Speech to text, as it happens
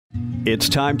It's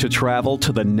time to travel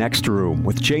to the next room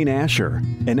with Jane Asher,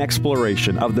 an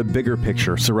exploration of the bigger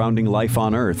picture surrounding life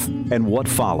on Earth and what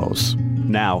follows.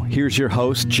 Now, here's your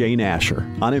host, Jane Asher,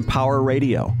 on Empower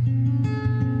Radio.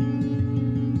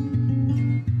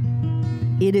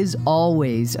 It is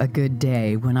always a good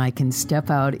day when I can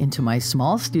step out into my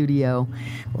small studio,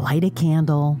 light a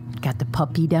candle, got the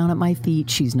puppy down at my feet.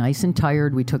 She's nice and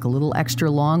tired. We took a little extra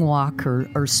long walk,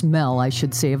 or smell, I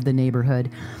should say, of the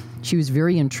neighborhood. She was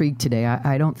very intrigued today.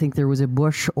 I don't think there was a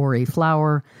bush or a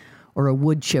flower or a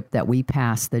wood chip that we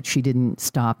passed that she didn't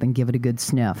stop and give it a good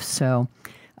sniff. So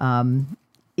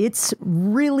it's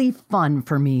really fun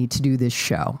for me to do this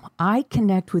show. I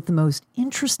connect with the most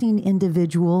interesting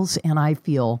individuals, and I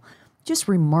feel just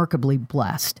remarkably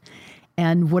blessed.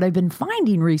 And what I've been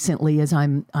finding recently is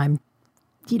I'm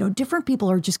different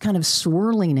people are just kind of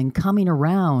swirling and coming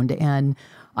around, and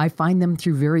I find them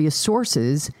through various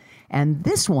sources. And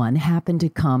this one happened to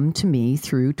come to me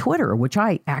through Twitter, which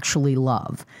I actually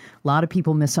love. A lot of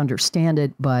people misunderstand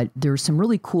it, but there's some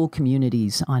really cool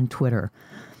communities on Twitter.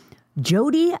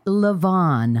 Jody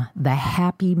Levon, the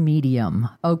happy medium.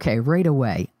 Okay, right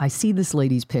away, I see this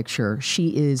lady's picture.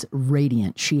 She is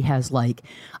radiant. She has like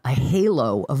a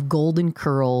halo of golden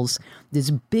curls,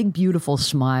 this big, beautiful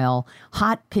smile,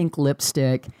 hot pink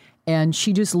lipstick, and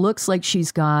she just looks like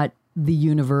she's got the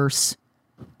universe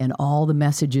and all the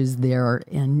messages there,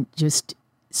 and just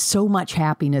so much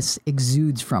happiness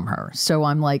exudes from her. So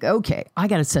I'm like, okay, I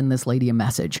got to send this lady a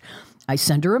message. I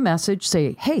send her a message,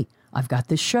 say, hey, I've got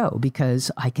this show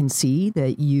because I can see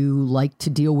that you like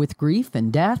to deal with grief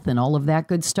and death and all of that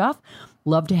good stuff.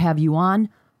 Love to have you on.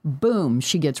 Boom,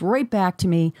 she gets right back to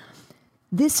me.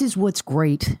 This is what's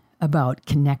great about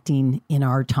connecting in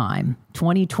our time.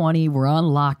 2020, we're on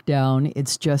lockdown.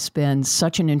 It's just been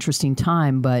such an interesting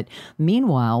time. But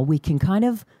meanwhile, we can kind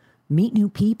of meet new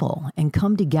people and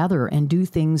come together and do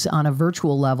things on a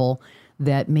virtual level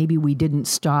that maybe we didn't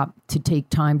stop to take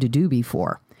time to do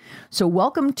before. So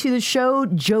welcome to the show,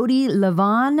 Jody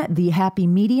Levon, the happy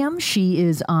medium. She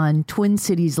is on Twin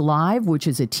Cities Live, which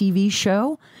is a TV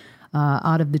show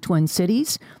out of the Twin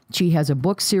Cities. She has a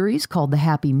book series called The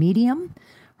Happy Medium.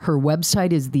 Her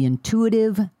website is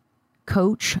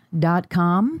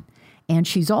theintuitivecoach.com. And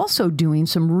she's also doing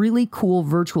some really cool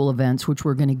virtual events, which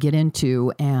we're going to get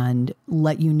into and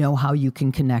let you know how you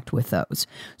can connect with those.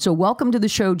 So welcome to the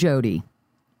show, Jody.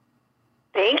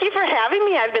 Thank you for having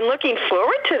me. I've been looking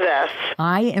forward to this.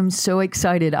 I am so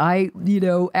excited.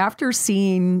 After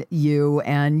seeing you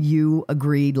and you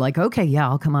agreed, like, okay, yeah,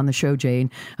 I'll come on the show,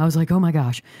 Jane. I was like, oh my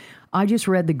gosh. I just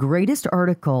read the greatest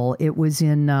article. It was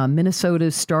in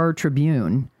Minnesota's Star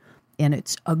Tribune, and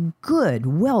it's a good,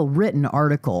 well-written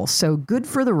article. So good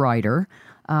for the writer.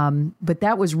 But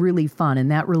that was really fun, and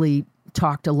that really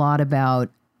talked a lot about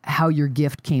how your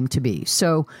gift came to be.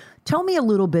 So tell me a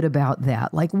little bit about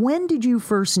that. Like, when did you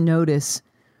first notice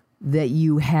that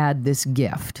you had this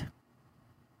gift?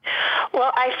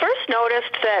 Well, I first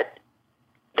noticed that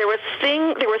there were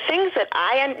things that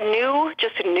I knew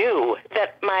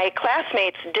that my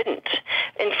classmates didn't.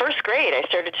 In first grade, I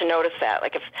started to notice that.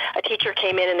 Like, if a teacher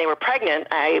came in and they were pregnant,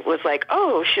 I was like,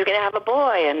 oh, she's going to have a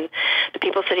boy. And the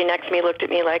people sitting next to me looked at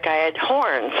me like I had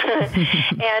horns.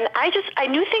 And I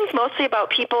knew things mostly about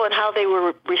people and how they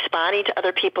were responding to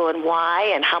other people and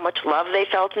why and how much love they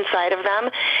felt inside of them.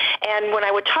 And when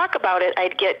I would talk about it,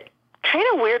 I'd get kind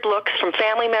of weird looks from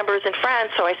family members and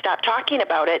friends, so I stopped talking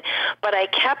about it, but I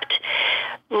kept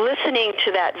listening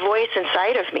to that voice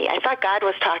inside of me. I thought God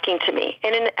was talking to me,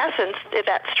 and in essence,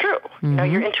 that's true. Mm-hmm. You know,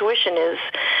 your intuition is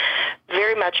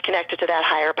very much connected to that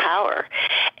higher power,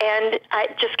 and I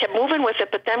just kept moving with it,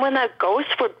 but then when the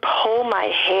ghost would pull my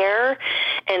hair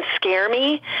and scare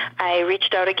me, I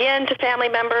reached out again to family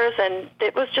members, and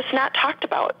it was just not talked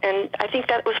about, and I think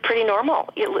that was pretty normal,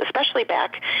 especially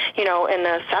back, in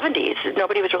the 70s.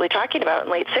 Nobody was really talking about it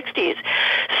in late 60s.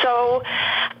 So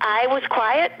I was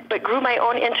quiet, but grew my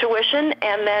own intuition,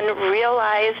 and then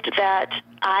realized that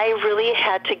I really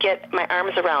had to get my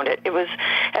arms around it. It was,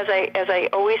 as I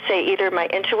always say, either my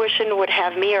intuition would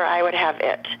have me or I would have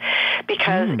it,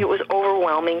 because it was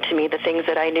overwhelming to me, the things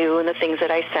that I knew and the things that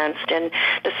I sensed and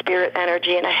the spirit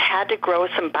energy, and I had to grow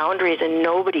some boundaries, and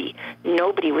nobody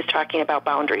was talking about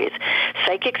boundaries.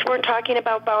 Psychics weren't talking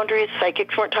about boundaries.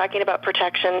 Psychics weren't talking about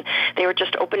protection. They were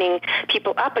just opening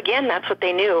people up. Again, that's what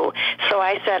they knew. So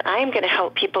I said, I'm going to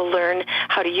help people learn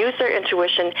how to use their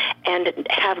intuition and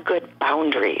have good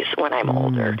boundaries when I'm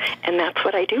older. And that's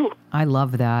what I do. I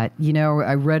love that.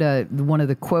 I read one of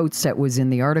the quotes that was in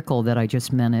the article that I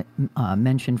just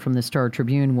mentioned from the Star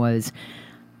Tribune was,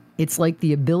 it's like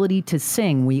the ability to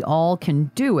sing. We all can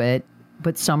do it,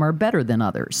 but some are better than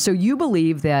others. So you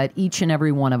believe that each and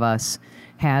every one of us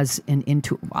has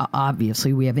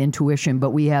obviously we have intuition, but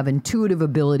we have intuitive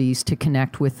abilities to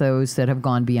connect with those that have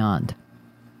gone beyond.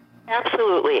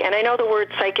 Absolutely. And I know the word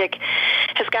psychic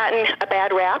has gotten a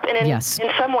bad rap, and in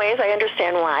some ways I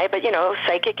understand why, but,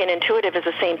 psychic and intuitive is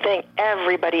the same thing.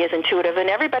 Everybody is intuitive, and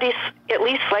everybody's at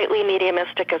least slightly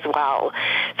mediumistic as well.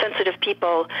 Sensitive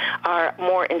people are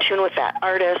more in tune with that.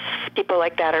 Artists, people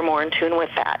like that are more in tune with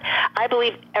that. I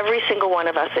believe every single one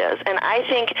of us is, and I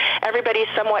think everybody's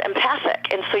somewhat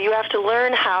empathic, and so you have to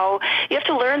learn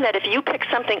that if you pick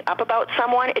something up about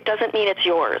someone, it doesn't mean it's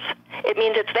yours. It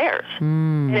means it's theirs.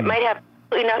 And it might have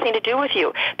nothing to do with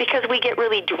you, because we get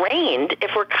really drained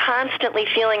if we're constantly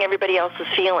feeling everybody else's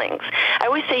feelings. I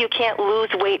always say you can't lose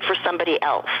weight for somebody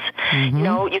else.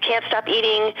 You can't stop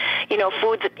eating,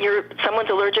 foods that someone's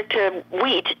allergic to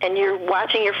wheat, and you're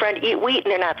watching your friend eat wheat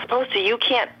and they're not supposed to. You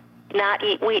can't not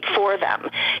eat wheat for them.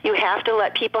 You have to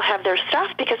let people have their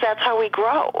stuff, because that's how we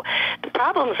grow. The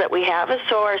problems that we have is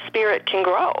so our spirit can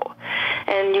grow.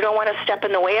 And you don't want to step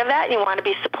in the way of that. You want to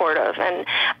be supportive. And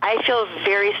I feel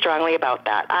very strongly about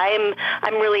that.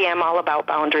 I really am all about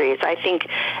boundaries. I think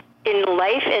in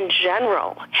life in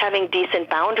general, having decent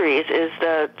boundaries is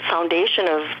the foundation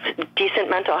of decent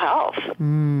mental health.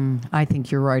 I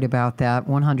think you're right about that,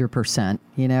 100%.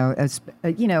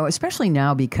 Especially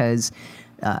now, because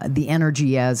the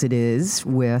energy as it is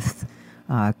with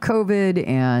COVID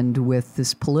and with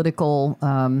this political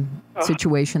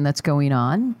situation that's going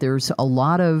on, there's a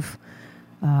lot of,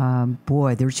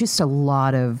 there's just a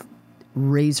lot of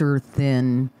razor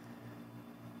thin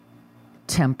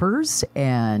tempers,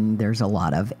 and there's a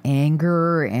lot of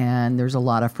anger, and there's a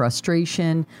lot of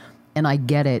frustration, and I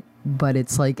get it, but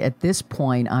it's like at this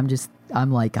point,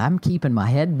 I'm keeping my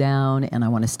head down, and I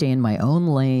want to stay in my own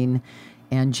lane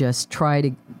and just try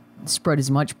to spread as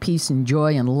much peace and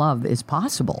joy and love as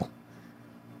possible.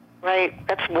 Right.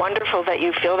 That's wonderful that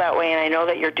you feel that way, and I know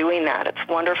that you're doing that. It's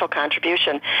a wonderful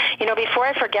contribution. Before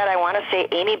I forget, I want to say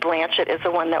Amy Blanchett is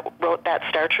the one that wrote that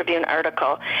Star Tribune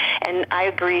article, and I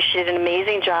agree. She did an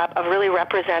amazing job of really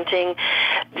representing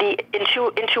the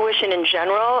intuition in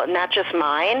general, not just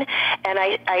mine. And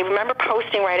I remember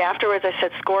posting right afterwards, I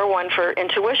said, score one for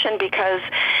intuition, because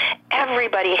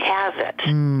everybody has it.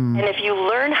 And if you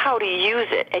learn how to use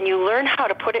it and you learn how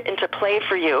to put it into play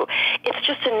for you, it's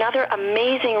just another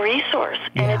amazing resource,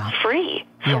 and it's free.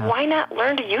 So why not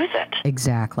learn to use it?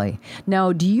 Exactly.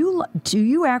 Now, do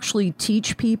you actually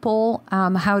teach people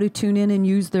how to tune in and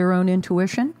use their own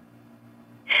intuition?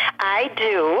 I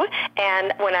do,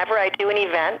 and whenever I do an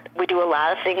event, we do a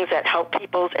lot of things that help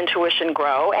people's intuition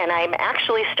grow, and I'm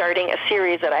actually starting a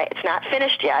series that it's not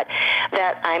finished yet,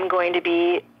 that I'm going to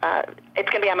be, it's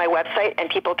going to be on my website, and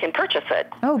people can purchase it.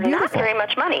 Oh, beautiful. Not very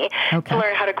much money to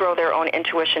learn how to grow their own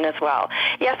intuition as well.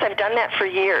 Yes, I've done that for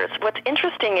years. What's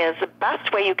interesting is the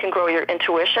best way you can grow your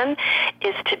intuition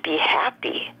is to be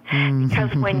happy.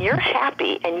 Because when you're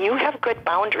happy and you have good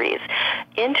boundaries,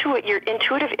 your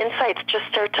intuitive insights just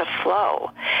start to flow.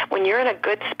 When you're in a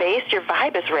good space, your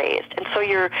vibe is raised, and so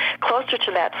you're closer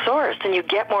to that source, and you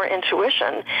get more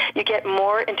intuition. You get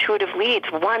more intuitive leads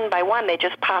one by one. They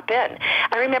just pop in.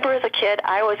 I remember as a kid,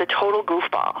 I was a total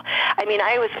goofball.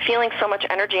 I was feeling so much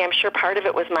energy. I'm sure part of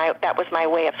it was my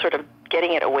way of sort of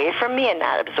getting it away from me and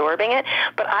not absorbing it.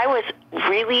 But I was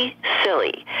really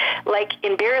silly, like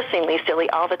embarrassingly silly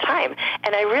all the time.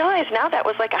 And I realize now that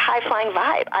was like a high-flying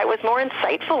vibe. I was more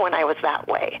insightful when I was that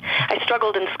way. I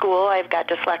struggled in school. I've got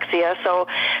dyslexia, so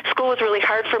school was really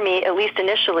hard for me, at least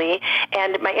initially,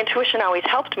 and my intuition always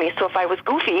helped me. So if I was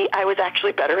goofy, I was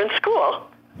actually better in school.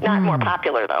 Not more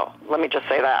popular, though. Let me just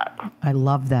say that. I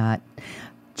love that.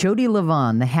 Jody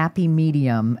Levon, the happy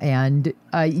medium, and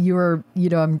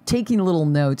I'm taking little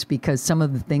notes because some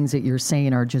of the things that you're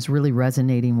saying are just really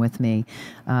resonating with me.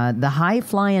 The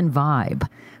high-flying vibe.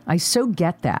 I so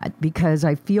get that, because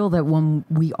I feel that when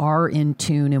we are in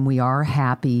tune and we are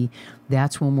happy,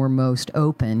 that's when we're most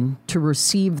open to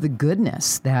receive the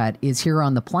goodness that is here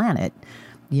on the planet.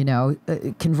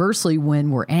 Conversely,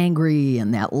 when we're angry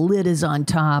and that lid is on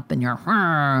top and you're,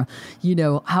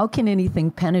 how can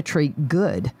anything penetrate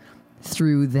good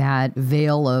through that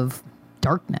veil of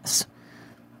darkness?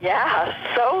 Yeah,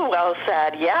 so well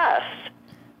said. Yes.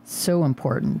 So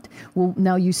important. Well,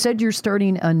 now you said you're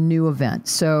starting a new event.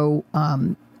 So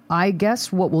I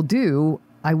guess what we'll do,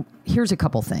 here's a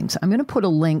couple things. I'm going to put a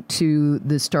link to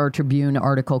the Star Tribune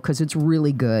article because it's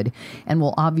really good. And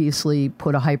we'll obviously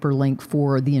put a hyperlink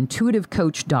for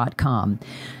theintuitivecoach.com.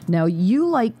 Now, you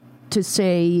like to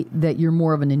say that you're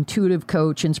more of an intuitive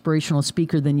coach, inspirational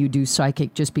speaker than you do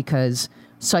psychic, just because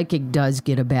psychic does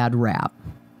get a bad rap.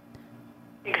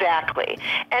 Exactly.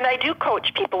 And I do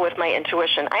coach people with my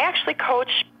intuition. I actually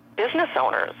coach business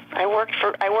owners. I work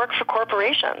for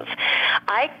corporations.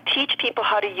 I teach people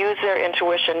how to use their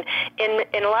intuition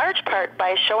in large part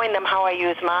by showing them how I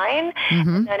use mine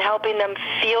and helping them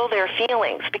feel their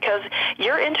feelings, because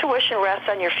your intuition rests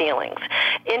on your feelings.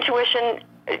 Intuition,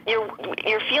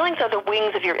 your feelings are the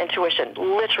wings of your intuition,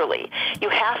 literally. You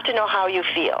have to know how you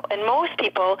feel. And most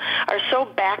people are so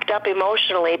backed up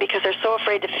emotionally because they're so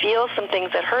afraid to feel some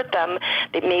things that hurt them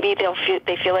that maybe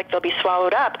they feel like they'll be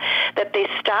swallowed up, that they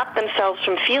stop themselves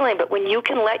from feeling. But when you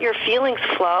can let your feelings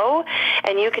flow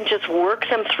and you can just work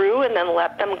them through and then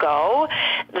let them go,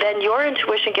 then your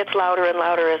intuition gets louder and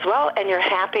louder as well, and you're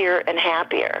happier and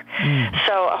happier.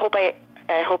 So I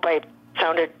hope I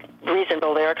sounded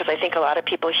reasonable there, because I think a lot of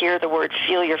people hear the word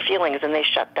feel your feelings and they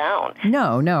shut down.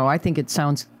 No, I think it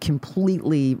sounds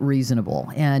completely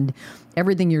reasonable. And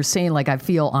everything you're saying, like, I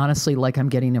feel honestly like I'm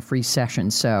getting a free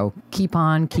session. So keep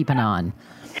on keeping on.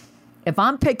 If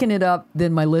I'm picking it up,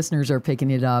 then my listeners are picking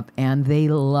it up, and they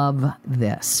love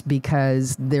this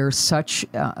because they're such,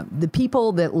 the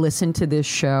people that listen to this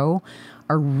show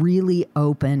are really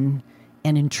open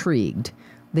and intrigued.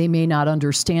 They may not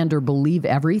understand or believe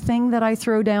everything that I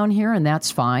throw down here, and that's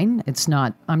fine.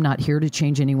 I'm not here to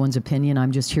change anyone's opinion.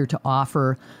 I'm just here to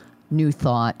offer new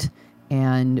thought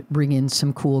and bring in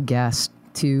some cool guests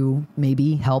to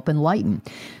maybe help enlighten.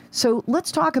 So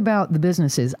let's talk about the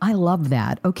businesses. I love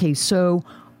that. Okay, so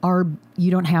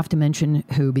you don't have to mention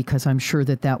who, because I'm sure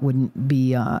that wouldn't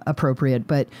be appropriate,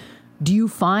 but do you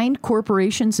find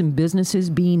corporations and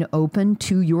businesses being open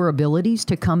to your abilities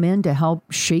to come in to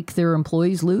help shake their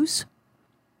employees loose?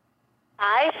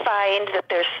 I find that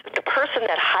the person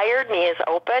that hired me is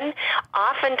open.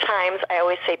 Oftentimes, I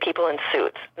always say people in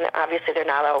suits. And obviously, they're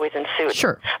not always in suits.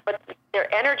 Sure. But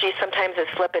their energy sometimes is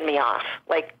flipping me off.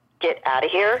 Like, get out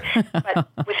of here. But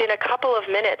within a couple of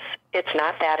minutes, it's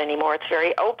not that anymore. It's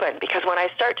very open, because when I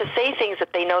start to say things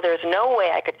that they know there's no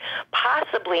way I could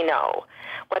possibly know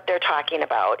what they're talking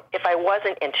about if I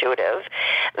wasn't intuitive,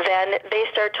 then they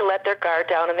start to let their guard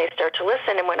down and they start to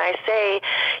listen. And when I say,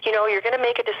 you're going to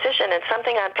make a decision and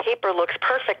something on paper looks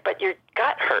perfect, but your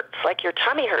gut hurts, like your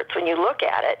tummy hurts when you look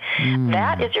at it,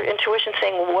 that is your intuition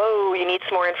saying, whoa, you need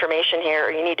some more information here,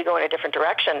 or you need to go in a different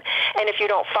direction. And if you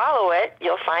don't follow it,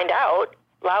 you'll find out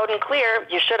loud and clear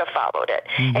you should have followed it.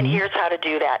 And here's how to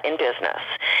do that in business.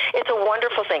 It's a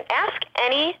wonderful thing. Ask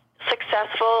any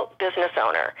successful business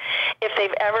owner if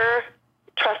they've ever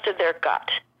trusted their gut.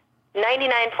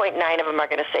 99.9 of them are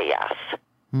going to say yes.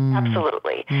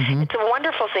 Absolutely. It's a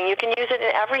wonderful thing. You can use it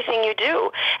in everything you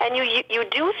do. And you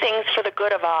do things for the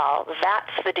good of all.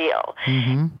 That's the deal.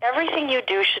 Everything you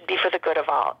do should be for the good of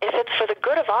all. If it's for the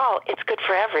good of all, it's good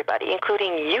for everybody,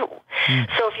 including you.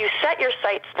 So if you set your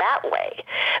sights that way,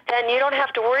 then you don't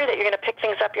have to worry that you're going to pick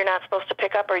things up you're not supposed to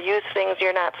pick up or use things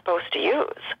you're not supposed to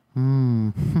use.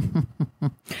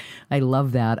 I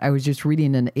love that. I was just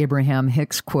reading an Abraham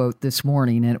Hicks quote this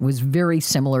morning, and it was very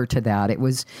similar to that. It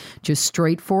was just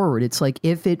straightforward. It's like,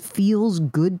 if it feels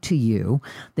good to you,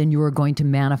 then you are going to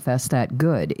manifest that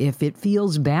good. If it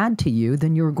feels bad to you,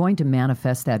 then you're going to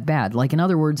manifest that bad. Like, in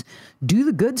other words, do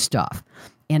the good stuff.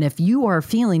 And if you are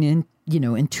feeling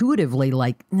intuitively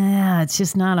like, nah, it's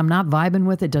just not, I'm not vibing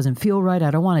with it, doesn't feel right, I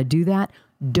don't want to do that,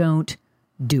 don't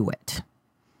do it.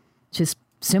 Just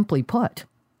simply put.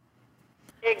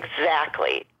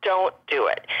 Exactly. Don't do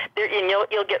it. And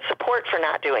you'll get support for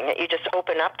not doing it. You just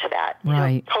open up to that.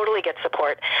 Right. You'll totally get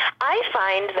support. I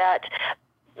find that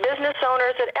business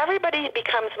owners, that everybody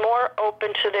becomes more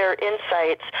open to their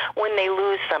insights when they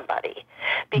lose somebody,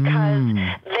 because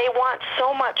they want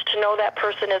so much to know that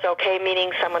person is okay, meaning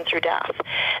someone through death.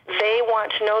 They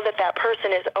want to know that that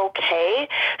person is okay,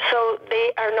 so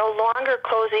they are no longer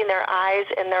closing their eyes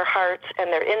and their hearts and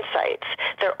their insights.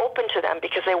 They're open to them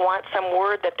because they want some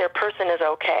word that their person is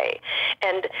okay.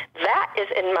 And that is,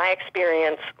 in my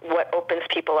experience, what opens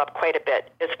people up quite a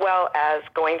bit, as well as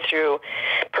going through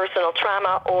personal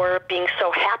trauma or being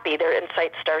so happy their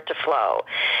insights start to flow.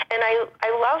 And I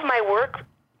love my work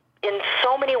in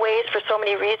so many ways for so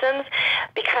many reasons,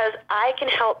 because I can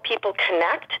help people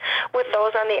connect with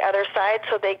those on the other side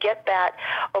so they get that,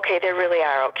 okay, they really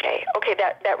are okay. Okay,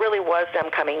 that really was them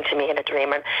coming to me in a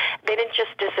dream, and they didn't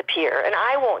just disappear, and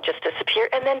I won't just disappear.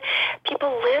 And then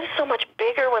people live so much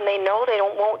bigger when they know they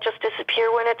won't just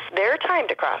disappear when it's their time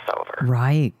to cross over.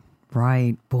 Right.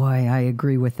 Right. Boy, I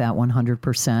agree with that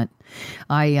 100%.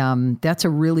 That's a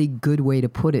really good way to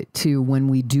put it, too. When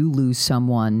we do lose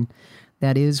someone,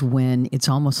 that is when it's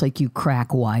almost like you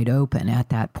crack wide open at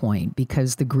that point,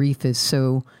 because the grief is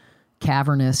so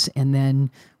cavernous, and then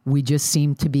we just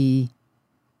seem to be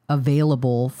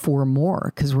available for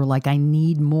more because we're like, I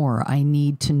need more. I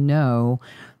need to know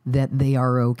that they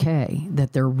are okay,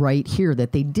 that they're right here,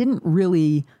 that they didn't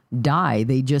really die.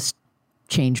 They just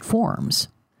changed forms.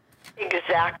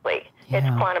 Exactly. Yeah.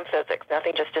 It's quantum physics.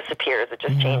 Nothing just disappears. It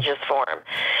just changes form.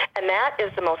 And that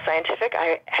is the most scientific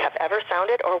I have ever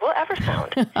sounded or will ever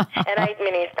sound. And I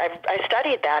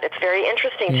studied that. It's very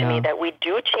interesting to me that we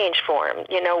do change form.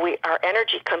 You know, our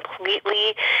energy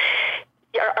completely...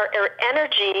 Our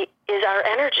energy is our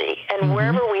energy, and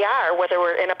wherever we are, whether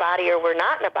we're in a body or we're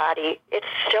not in a body, it's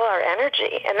still our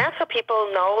energy. And that's how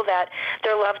people know that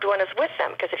their loved one is with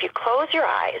them, because if you close your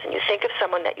eyes and you think of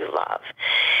someone that you love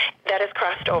that has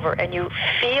crossed over, and you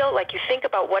feel like you think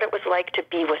about what it was like to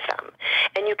be with them,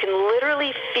 and you can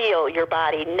literally feel your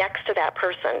body next to that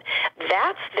person,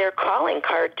 that's their calling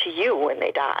card to you when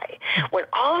they die. When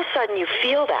all of a sudden you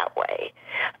feel that way,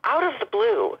 out of the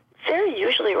blue, they're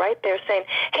usually right there saying,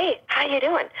 hey, how you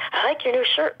doing? I like your new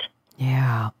shirt.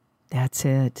 Yeah, that's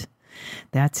it.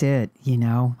 That's it. You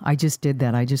know, I just did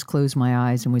that. I just closed my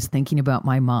eyes and was thinking about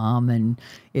my mom. And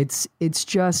it's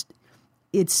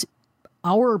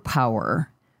our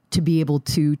power to be able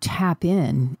to tap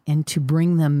in and to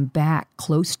bring them back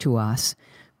close to us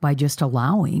by just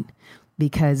allowing,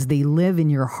 because they live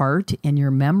in your heart and your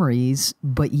memories,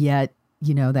 but yet,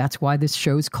 you know, that's why this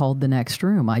show's called The Next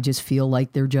Room. I just feel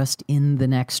like they're just in the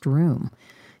next room.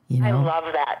 You know? I love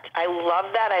that. I love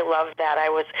that. I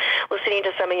was listening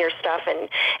to some of your stuff,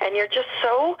 and you're just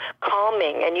so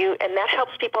calming, and that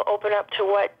helps people open up to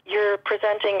what you're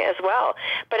presenting as well.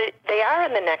 But they are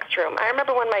in the next room. I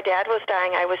remember when my dad was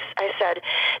dying, I said,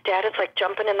 Dad, it's like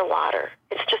jumping in the water.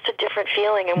 It's just a different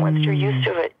feeling, and once you're used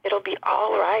to it, it'll be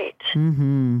all right.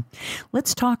 Mm-hmm.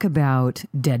 Let's talk about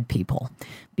dead people,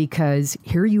 because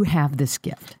here you have this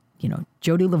gift. You know,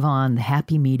 Jody Levon, the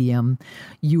happy medium,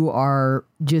 you are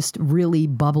just really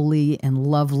bubbly and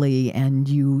lovely, and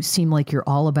you seem like you're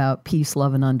all about peace,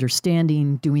 love, and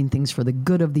understanding, doing things for the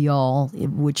good of the all,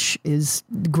 which is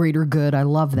greater good. I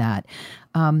love that.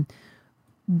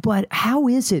 But how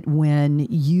is it when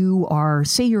you are,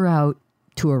 say you're out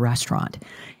to a restaurant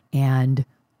and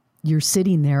you're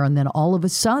sitting there, and then all of a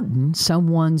sudden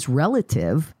someone's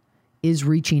relative is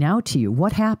reaching out to you?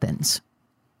 What happens?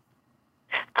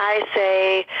 I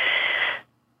say,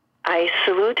 I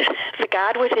salute the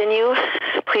God within you.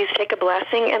 Please take a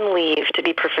blessing and leave, to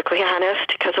be perfectly honest,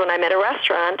 because when I'm at a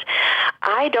restaurant,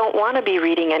 I don't want to be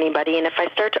reading anybody. And if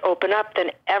I start to open up,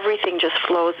 then everything just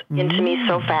flows into me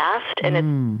so fast, and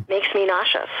it makes me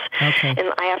nauseous. Okay.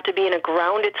 And I have to be in a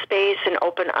grounded space and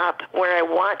open up where I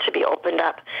want to be opened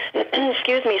up.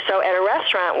 Excuse me. So at a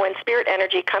restaurant, when spirit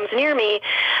energy comes near me,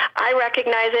 I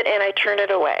recognize it and I turn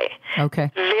it away.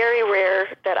 Okay. Very rare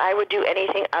that I would do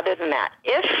anything other than that.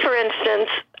 If, for instance,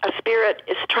 a spirit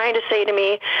is trying to say to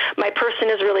me, my person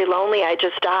is really lonely, I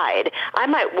just died, I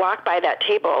might walk by that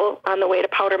table on the way to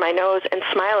powder my nose and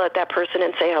smile at that person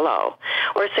and say hello,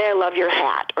 or say I love your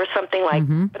hat, or something like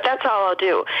that. But that's all I'll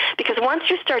do. Because once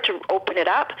you start to open it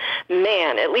up,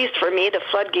 man, at least for me, the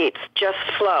floodgates just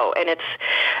flow, and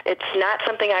it's not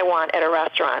something I want at a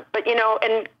restaurant. But, you know,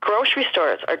 and grocery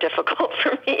stores are difficult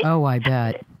for me. Oh, I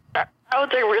bet. Oh,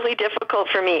 they're really difficult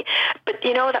for me. But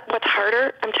you know what's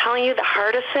harder? I'm telling you, the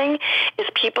hardest thing is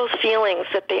people's feelings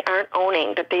that they aren't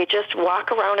owning, that they just walk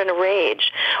around in a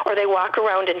rage or they walk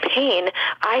around in pain.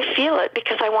 I feel it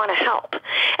because I want to help.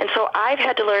 And so I've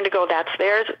had to learn to go, that's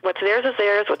theirs, what's theirs is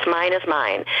theirs, what's mine is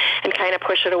mine, and kind of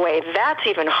push it away. That's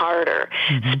even harder.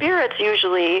 Spirits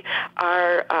usually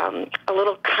are a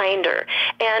little kinder.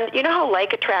 And you know how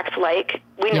like attracts like?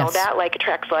 We know that like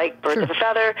attracts like, birds of a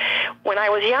feather. When I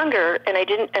was younger, and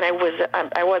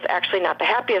I was actually not the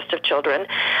happiest of children.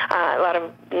 A lot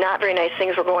of not very nice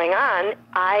things were going on.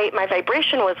 My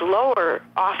vibration was lower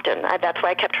often. That's why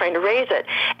I kept trying to raise it.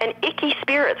 And icky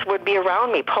spirits would be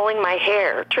around me, pulling my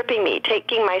hair, tripping me,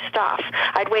 taking my stuff.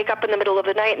 I'd wake up in the middle of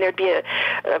the night, and there'd be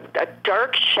a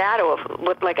dark shadow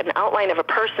with like an outline of a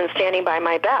person standing by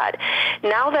my bed.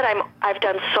 Now that I've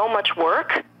done so much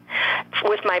work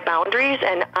with my boundaries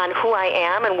and on who I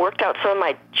am, and worked out some of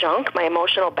my junk, my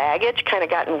emotional baggage, kind of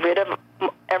gotten rid of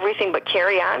everything but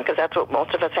carry on, because that's what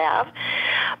most of us have.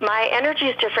 My energy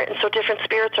is different, and so different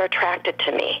spirits are attracted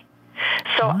to me.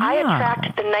 So I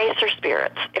attract the nicer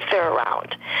spirits if they're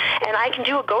around. And I can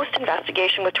do a ghost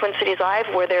investigation with Twin Cities Live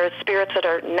where there's spirits that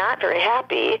are not very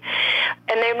happy,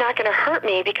 and they're not going to hurt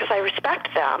me because I respect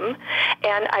them,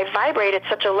 and I vibrate at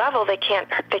such a level they can't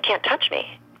touch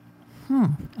me.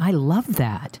 I love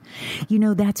that. You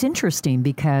know, that's interesting,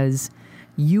 because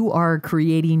you are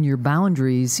creating your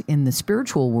boundaries in the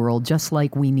spiritual world, just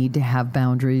like we need to have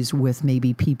boundaries with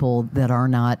maybe people that are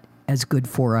not as good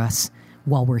for us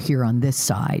while we're here on this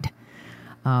side.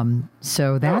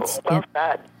 So that's well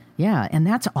said. Yeah, and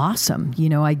that's awesome.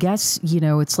 I guess,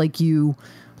 it's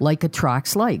like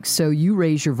attracts like. So you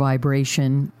raise your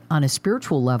vibration on a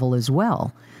spiritual level as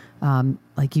well.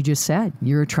 Like you just said,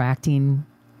 you're attracting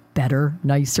better,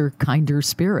 nicer, kinder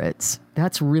spirits.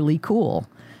 That's really cool.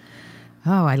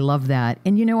 Oh, I love that.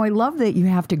 And, I love that you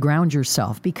have to ground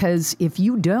yourself, because if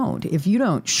you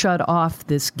don't shut off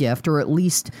this gift, or at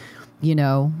least,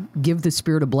 give the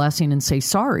spirit a blessing and say,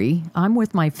 sorry, I'm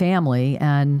with my family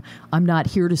and I'm not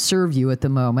here to serve you at the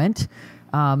moment,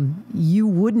 you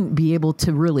wouldn't be able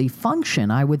to really function.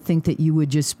 I would think that you would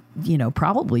just,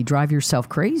 probably drive yourself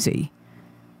crazy.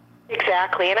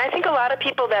 Exactly. And I think a lot of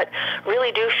people that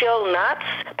really do feel nuts,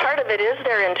 part of it is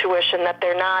their intuition, that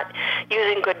they're not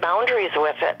using good boundaries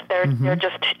with it. They're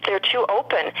too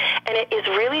open. And it is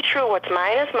really true. What's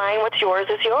mine is mine. What's yours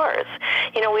is yours.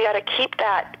 We got to keep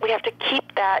that. We have to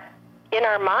keep that in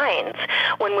our minds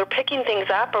when we're picking things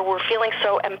up, or we're feeling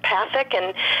so empathic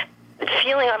and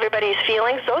feeling everybody's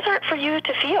feelings. Those aren't for you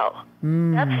to feel.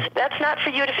 That's not for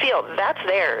you to feel. That's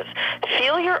theirs.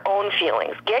 Feel your own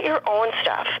feelings. Get your own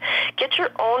stuff. Get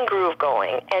your own groove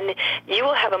going, and you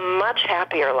will have a much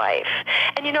happier life.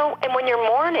 And and when you're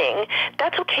mourning,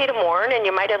 that's okay to mourn, and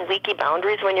you might have leaky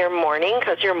boundaries when you're mourning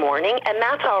because you're mourning, and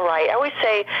that's all right. I always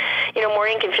say,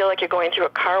 mourning can feel like you're going through a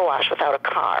car wash without a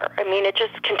car. I mean, it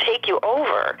just can take you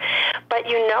over. But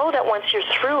that once you're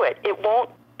through it, it won't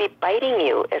be biting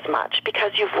you as much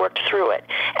because you've worked through it.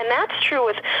 And that's true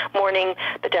with mourning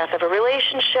the death of a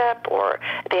relationship, or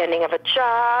the ending of a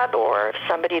job, or if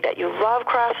somebody that you love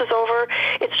crosses over.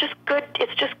 It's just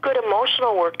good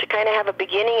emotional work to kind of have a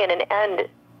beginning and an end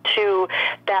to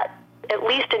that at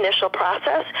least initial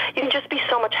process. You can just be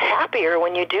so much happier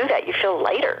when you do that. You feel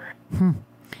lighter.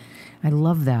 I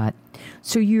love that.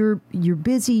 So you're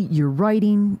busy, you're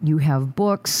writing, you have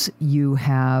books, you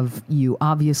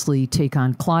obviously take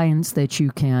on clients that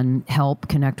you can help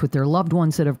connect with their loved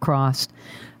ones that have crossed.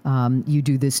 You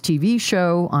do this TV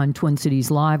show on Twin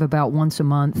Cities Live about once a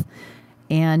month,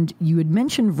 and you had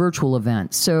mentioned virtual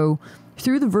events. So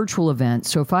through the virtual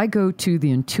events, so if I go to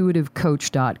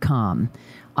theintuitivecoach.com,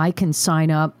 I can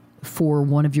sign up for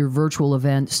one of your virtual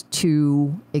events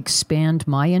to expand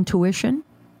my intuition.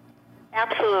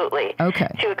 Absolutely.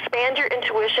 Okay. To expand your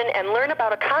intuition and learn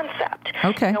about a concept.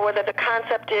 Okay. Whether the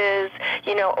concept is,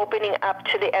 opening up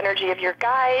to the energy of your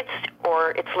guides,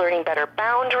 or it's learning better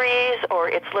boundaries, or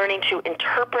it's learning to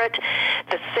interpret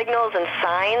the signals and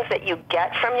signs that you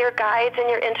get from your guides and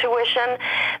your intuition.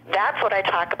 That's what I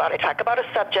talk about. I talk about a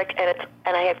subject, and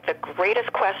I have the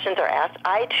greatest questions are asked.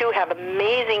 I, too, have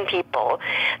amazing people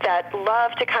that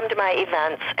love to come to my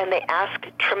events, and they ask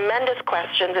tremendous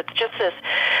questions. It's just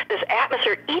this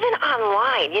atmosphere, even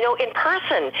online, in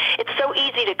person. It's so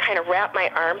easy to kind of wrap my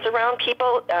arms around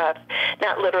people,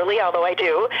 not literally, although I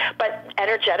do, but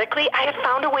energetically. I have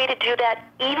found a way to do that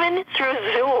even through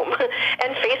Zoom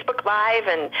and Facebook Live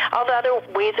and all the other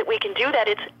ways that we can do that.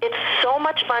 It's so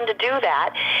much fun to do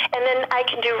that. And then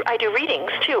I do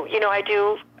readings too. I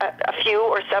do a few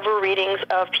or several readings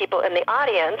of people in the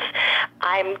audience.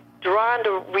 I'm drawn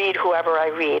to read whoever I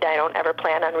read. I don't ever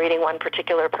plan on reading one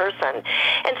particular person.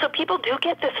 And so people do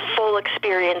get this full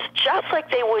experience just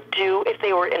like they would do if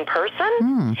they were in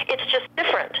person. It's just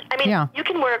different. I mean, You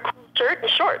can wear a cool shirt and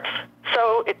shorts.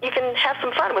 So you can have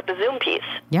some fun with the Zoom piece.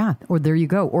 Yeah, or there you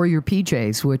go. Or your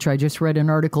PJs, which I just read an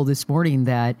article this morning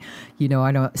that, I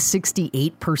know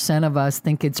 68% of us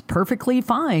think it's perfectly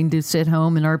fine to sit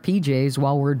home in our PJs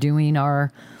while we're doing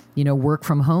our, work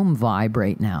from home vibe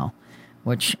right now.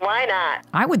 Which, why not?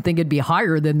 I would think it'd be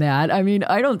higher than that. I mean,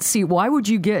 I don't see, why would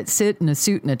you sit in a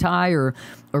suit and a tie or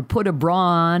put a bra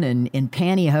on and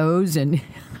pantyhose? And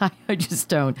I just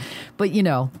don't. But,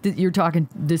 you're talking,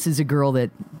 this is a girl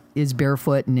that is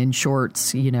barefoot and in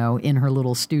shorts, in her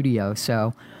little studio.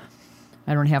 So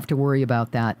I don't have to worry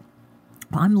about that.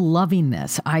 I'm loving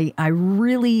this. I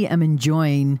really am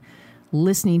enjoying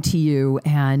listening to you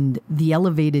and the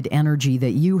elevated energy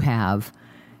that you have.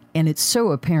 And it's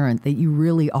so apparent that you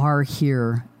really are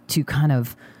here to kind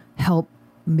of help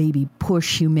maybe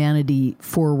push humanity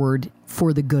forward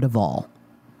for the good of all.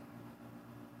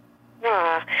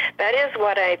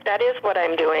 That is what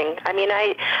I'm doing. I mean,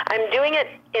 I'm doing it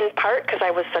in part because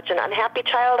I was such an unhappy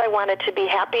child. I wanted to be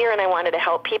happier, and I wanted to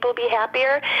help people be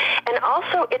happier. And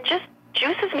also, it just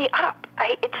juices me up.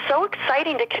 It's so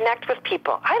exciting to connect with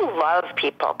people. I love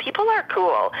people. People are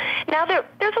cool. Now,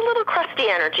 there's there's a little crusty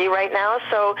energy right now,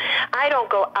 so I don't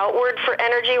go outward for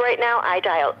energy right now. I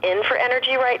dial in for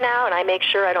energy right now, and I make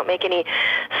sure I don't make any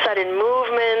sudden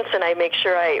movements, and I make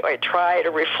sure I try to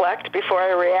reflect before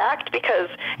I react, because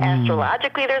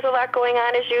astrologically there's a lot going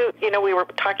on, as you know we were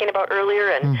talking about earlier,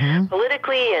 and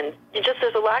politically, and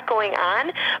there's a lot going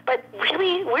on. But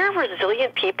really, we're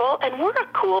resilient people, and we're a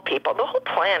cool people. The whole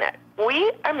planet.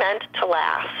 We are meant to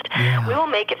last. Yeah. We will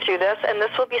make it through this, and this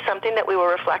will be something that we will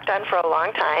reflect on for a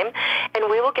long time, and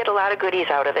we will get a lot of goodies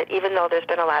out of it, even though there's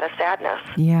been a lot of sadness.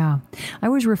 Yeah. I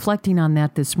was reflecting on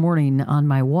that this morning on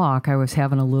my walk. I was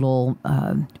having a little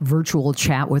virtual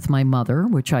chat with my mother,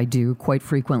 which I do quite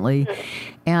frequently,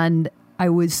 and I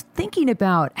was thinking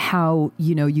about how,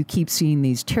 you keep seeing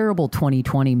these terrible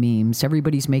 2020 memes.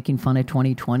 Everybody's making fun of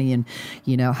 2020 and,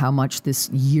 how much this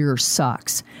year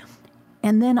sucks.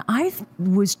 And then I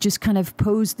was just kind of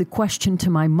posed the question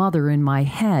to my mother in my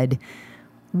head,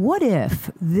 what if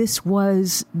this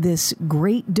was this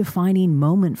great defining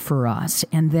moment for us,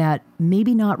 and that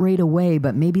maybe not right away,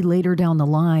 but maybe later down the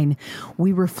line,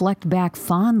 we reflect back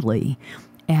fondly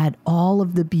at all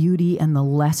of the beauty and the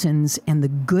lessons and the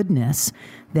goodness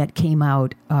that came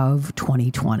out of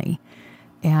 2020.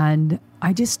 And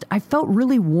I felt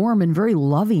really warm and very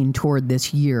loving toward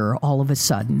this year all of a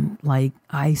sudden. Like,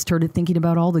 I started thinking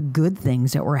about all the good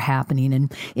things that were happening.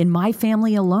 And in my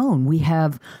family alone, we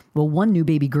have, one new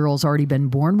baby girl's already been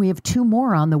born. We have 2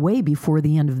 more on the way before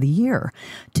the end of the year.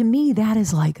 To me, that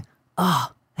is like,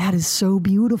 that is so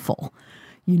beautiful.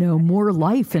 More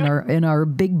life in our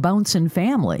big bouncing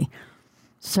family.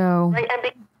 So, right, and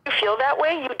because you feel that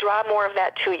way, you draw more of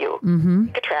that to you.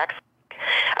 It attracts.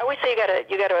 I always say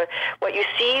you gotta what you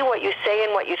see, what you say,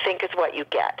 and what you think is what you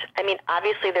get. I mean,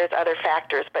 obviously there's other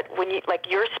factors, but when you, like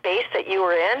your space that you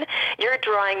were in, you're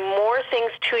drawing more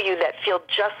things to you that feel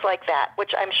just like that,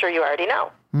 which I'm sure you already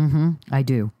know.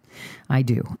 I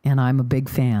do, and I'm a big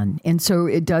fan. And so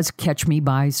it does catch me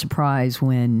by surprise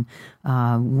when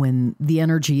the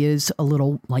energy is a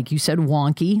little, like you said,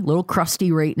 wonky, a little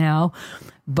crusty right now.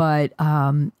 But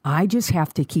I just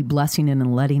have to keep blessing it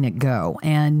and letting it go.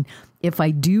 And if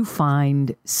I do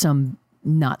find some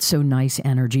not so nice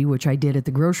energy, which I did at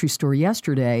the grocery store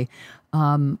yesterday,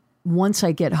 once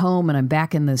I get home and I'm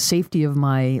back in the safety of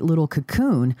my little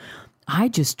cocoon, I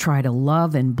just try to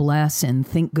love and bless and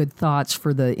think good thoughts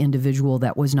for the individual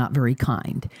that was not very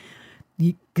kind.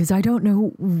 Because I don't know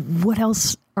what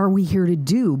else are we here to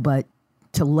do but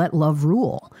to let love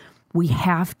rule. We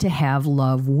have to have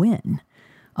love win.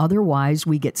 Otherwise,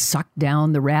 we get sucked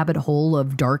down the rabbit hole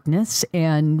of darkness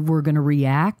and we're going to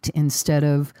react instead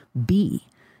of be.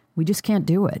 We just can't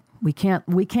do it. We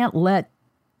can't let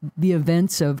the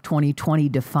events of 2020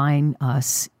 define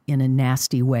us in a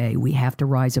nasty way. We have to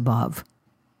rise above.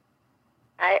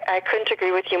 I couldn't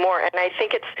agree with you more, and I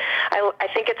think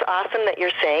it's awesome that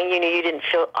you're saying you didn't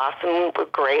feel awesome,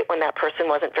 great when that person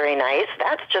wasn't very nice.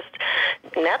 That's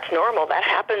normal. That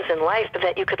happens in life, but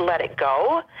that you could let it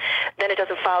go, then it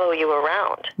doesn't follow you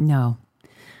around. No,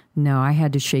 I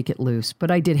had to shake it loose, but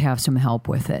I did have some help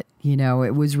with it.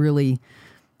 It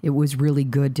was really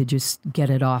good to just get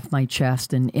it off my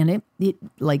chest, and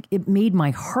it made my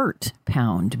heart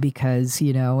pound because,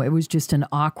 it was just an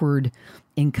awkward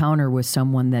encounter with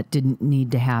someone that didn't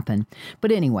need to happen.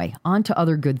 But anyway, on to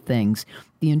other good things.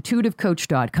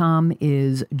 TheIntuitiveCoach.com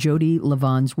is Jody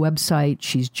Levon's website.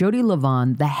 She's Jody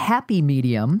Levon, the happy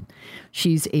medium.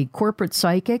 She's a corporate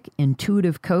psychic,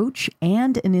 intuitive coach,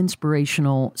 and an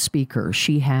inspirational speaker.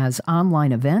 She has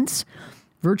online events,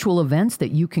 virtual events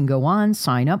that you can go on,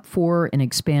 sign up for, and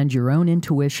expand your own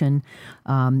intuition.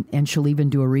 And she'll even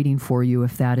do a reading for you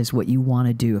if that is what you want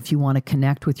to do. If you want to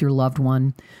connect with your loved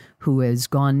one who has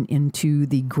gone into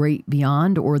the great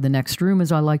beyond, or the next room,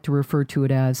 as I like to refer to it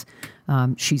as,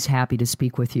 she's happy to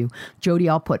speak with you. Jody,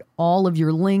 I'll put all of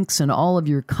your links and all of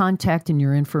your contact and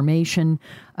your information.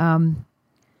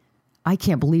 I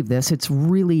can't believe this. It's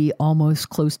really almost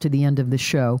close to the end of the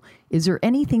show. Is there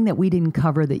anything that we didn't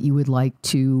cover that you would like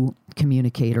to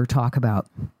communicate or talk about?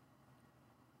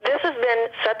 This has been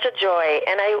such a joy,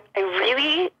 and I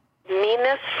really mean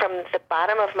this from the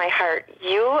bottom of my heart.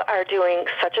 You are doing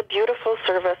such a beautiful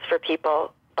service for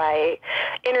people by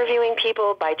interviewing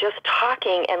people, by just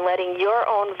talking and letting your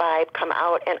own vibe come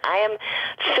out. And I am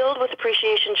filled with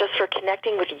appreciation just for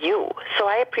connecting with you. So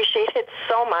I appreciate it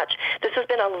so much. This has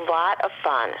been a lot of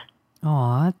fun.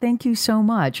 Aw, thank you so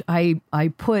much. I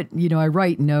put, I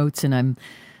write notes and I'm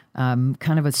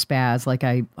kind of a spaz. Like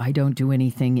I don't do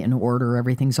anything in order.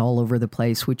 Everything's all over the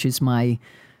place, which is my,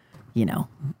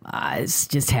 it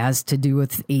just has to do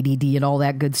with ADD and all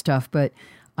that good stuff. But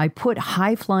I put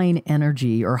high flying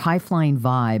energy or high flying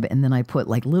vibe, and then I put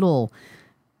like little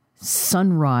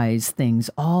sunrise things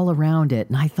all around it.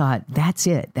 And I thought, that's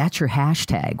it. That's your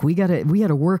hashtag. We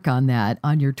gotta work on that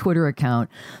on your Twitter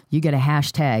account. You got a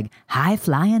hashtag high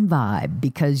flying vibe,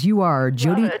 because you are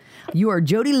Jody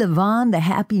Levon, the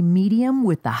happy medium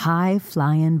with the high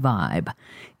flying vibe.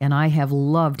 And I have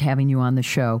loved having you on the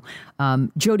show.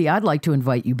 Jody, I'd like to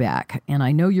invite you back. And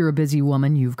I know you're a busy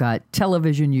woman. You've got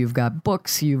television, you've got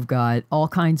books, you've got all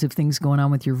kinds of things going on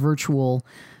with your virtual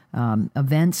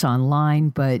events online,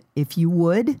 but if you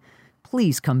would,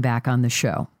 please come back on the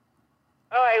show.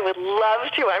 Oh, I would love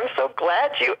to. I'm so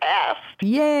glad you asked.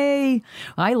 Yay!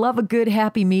 I love a good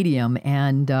happy medium,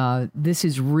 and this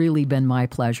has really been my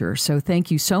pleasure. So thank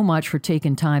you so much for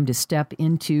taking time to step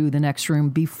into the next room.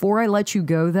 Before I let you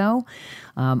go, though,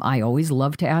 I always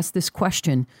love to ask this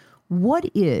question. What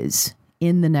is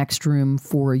in the next room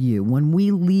for you? When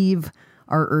we leave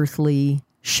our earthly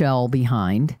shell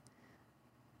behind,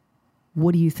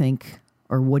 what do you think,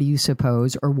 or what do you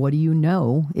suppose, or what do you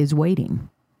know is waiting?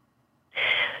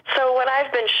 So what I've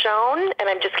been shown, and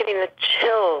I'm just getting the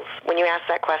chills when you ask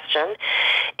that question,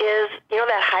 is,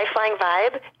 that high-flying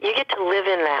vibe, you get to live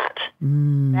in that.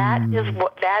 That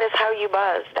is how you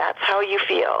buzz. That's how you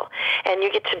feel. And you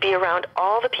get to be around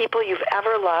all the people you've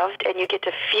ever loved, and you get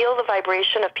to feel the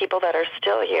vibration of people that are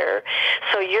still here.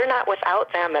 So you're not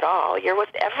without them at all. You're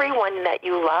with everyone that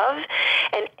you love,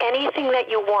 and anything that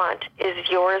you want is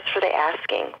yours for the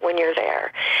asking when you're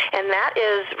there. And that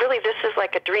is really, this is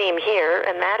like a dream here,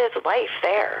 and that is life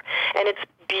there. And it's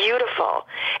beautiful.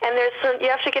 And you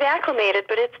have to get acclimated,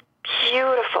 but it's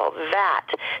beautiful. That,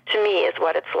 to me, is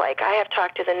what it's like. I have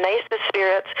talked to the nicest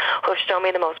spirits who have shown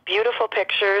me the most beautiful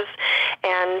pictures,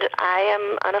 and I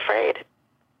am unafraid.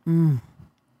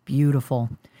 Beautiful.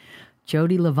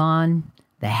 Jody Levon,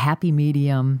 the happy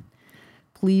medium.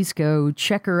 Please go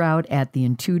check her out at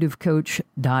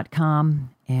theintuitivecoach.com.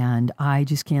 And I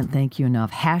just can't thank you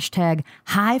enough. Hashtag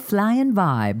high flying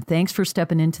vibe. Thanks for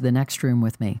stepping into the next room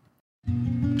with me.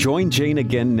 Join Jane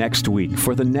again next week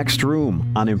for The Next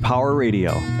Room on Empower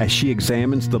Radio as she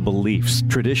examines the beliefs,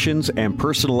 traditions, and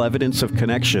personal evidence of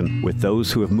connection with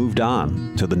those who have moved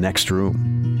on to the next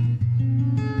room.